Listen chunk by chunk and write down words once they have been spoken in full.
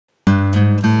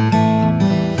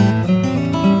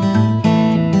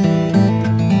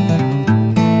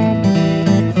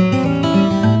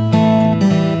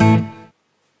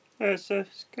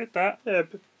good that. Yeah, a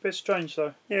bit strange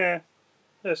though. Yeah.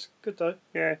 Yes, good though.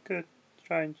 Yeah, good.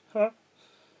 Strange. Huh?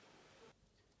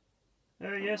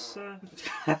 Yes,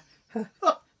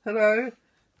 hello.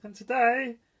 And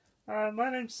today,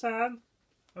 my name's Sam.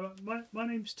 My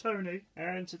name's Tony.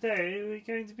 And today we're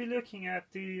going to be looking at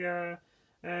the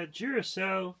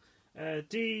Duracell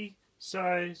D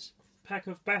size pack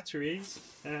of batteries.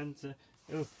 And,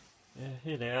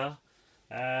 here they are.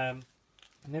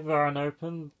 Never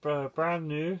unopened, brand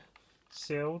new,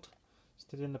 sealed,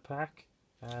 still in the pack.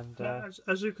 And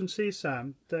as you can see,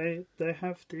 Sam, they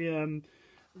have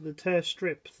the tear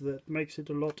strip that makes it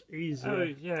a lot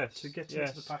easier to get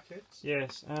into the packet.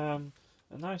 Yes, a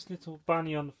nice little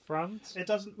bunny on the front. It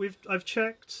doesn't. I've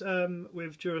checked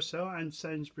with Duracell and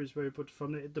Sainsbury's where we put it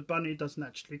from. The bunny doesn't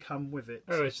actually come with it.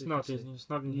 Oh, it's not. It's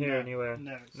not in here anywhere.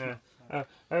 No, it's no. Not.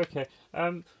 Okay.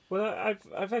 Well,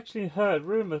 I've actually heard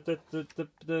rumored that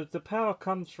the power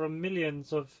comes from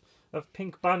millions of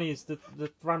pink bunnies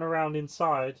that run around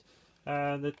inside,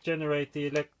 that generate the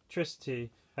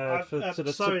electricity.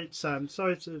 Sorry, Sam.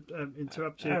 Sorry to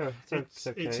interrupt you. Oh, it's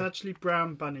okay. It's actually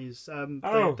brown bunnies.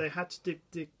 They had to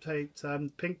dictate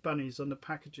pink bunnies on the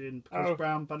packaging because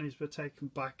brown bunnies were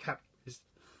taken by Cadbury's.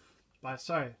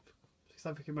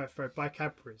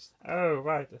 Oh,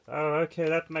 right. Oh, okay.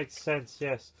 That makes sense.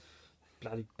 Yes.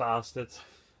 Bloody bastards.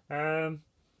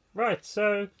 Right.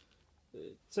 So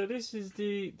this is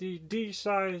the D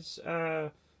size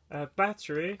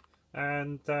battery,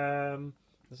 and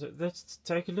so let's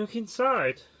take a look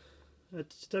inside.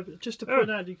 Just to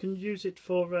point out, you can use it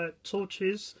for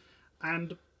torches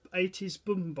and 80s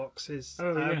boom boxes.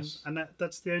 Oh, yes. And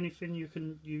that's the only thing you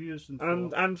use them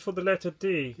for. And for the letter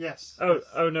D. Yes. Oh, yes.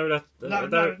 Oh no, no.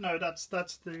 That's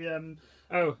the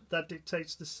that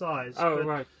dictates the size. Oh, but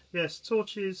right. Yes,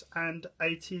 torches and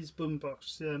 80s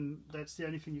boombox. That's the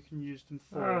only thing you can use them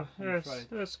for. Oh, yes.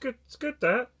 That's good. It's good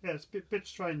that. Yeah, it's a bit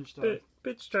strange though.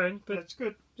 Bit strange, but it's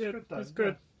good. It's good though. It's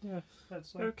good. Yeah.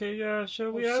 Okay.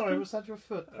 Shall we open? Sorry, was that your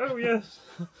foot? Oh yes.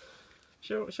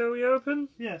 Shall we open?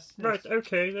 Yes. Right.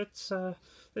 Okay. Let's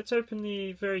open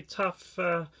the very tough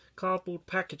cardboard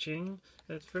packaging.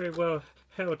 That's very well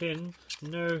held in.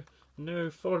 No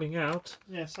falling out.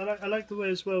 Yes, I like the way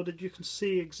as well that you can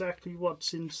see exactly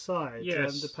what's inside.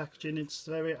 Yes. The packaging, it's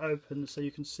very open, so you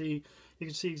can see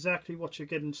exactly what you're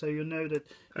getting. So you know that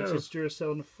it says Duracell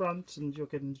on the front, and you're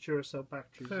getting Duracell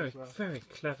batteries as well. Very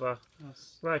clever.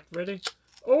 Yes. Right, ready?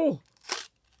 Oh.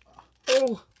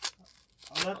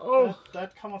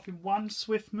 That come off in one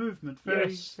swift movement.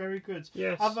 Very good.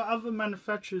 Yes. Other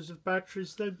manufacturers of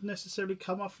batteries don't necessarily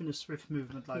come off in a swift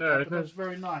movement like that. But that was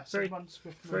very nice. One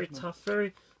swift very movement. Tough.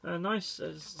 Very nice.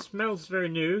 Smells very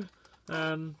new.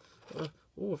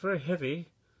 Very heavy.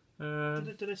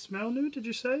 Did it smell new? Did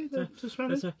you say? Did it smell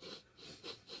new?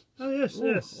 Oh yes.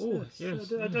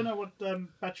 Yes. I don't know what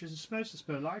batteries are supposed to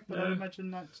smell like, but I imagine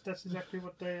that's exactly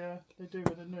what they do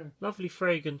with it new. Lovely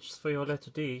fragrance for your letter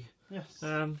D. Yes.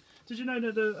 Did you know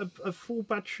that a full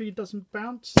battery doesn't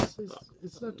bounce?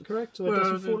 Is that correct? Or it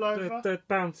doesn't fall over? They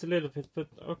bounce a little bit, but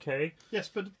okay. Yes,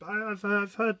 but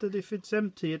I've heard that if it's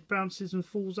empty, it bounces and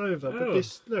falls over. But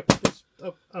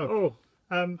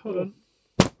hold on.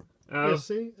 Oh, yes,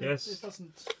 see? Yes. It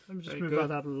doesn't. Let me just move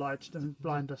that out of the light. It doesn't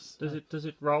blind us. Does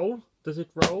it roll? Does it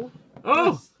roll?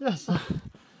 Oh! Yes.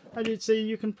 And you see,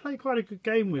 you can play quite a good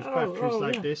game with batteries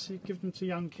like this. You give them to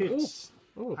young kids.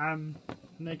 And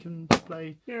they can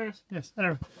play. Yes. Yes.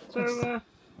 Anyway. So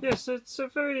yes, it's a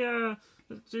very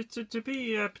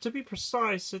to be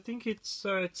precise. I think it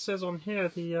says on here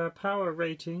the power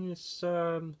rating is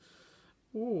 1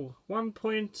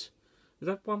 point. Is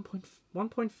that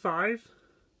 1.5?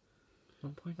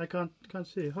 I can't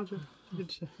see. How do you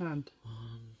get your hand?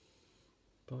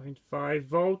 1.5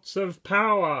 volts of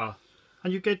power.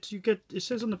 And you get. It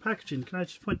says on the packaging. Can I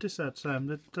just point this out, Sam?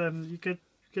 That you get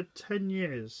 10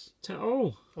 years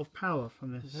of power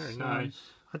from this. Very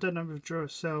nice. I don't know if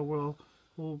Duracell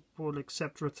will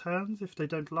accept returns if they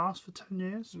don't last for 10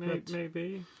 years.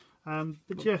 Maybe.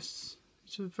 But yes,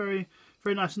 it's a very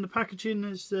nice, and the packaging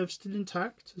is still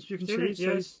intact, as you can see.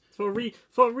 Yes, for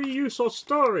reuse or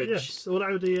storage. Yes,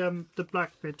 although the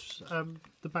black bit,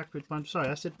 the back bit. I'm sorry,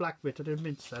 I said black bit. I didn't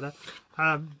mean to say that.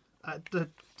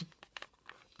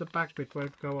 The back bit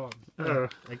won't go on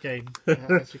again,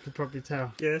 as you can probably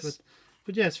tell. Yes,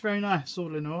 but yes, very nice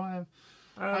all in all.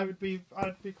 I'd be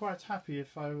quite happy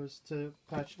if I was to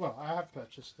purchase. Well, I have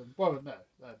purchased them. Well, no,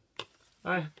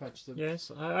 I purchased them.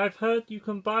 Yes, I've heard you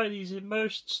can buy these in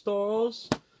most stores.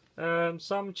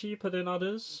 Some cheaper than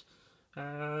others,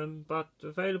 but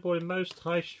available in most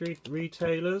high street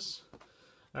retailers.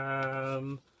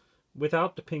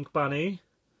 Without the pink bunny.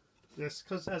 Yes,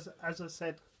 because as I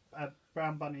said,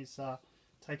 brown bunnies are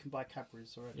taken by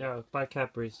Cadbury's already. Yeah, by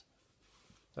Cadbury's.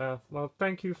 Well,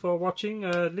 thank you for watching.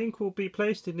 Link will be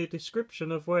placed in the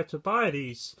description of where to buy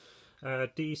these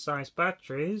D-size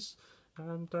batteries.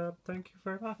 And thank you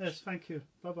very much. Yes, thank you.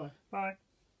 Bye-bye. Bye.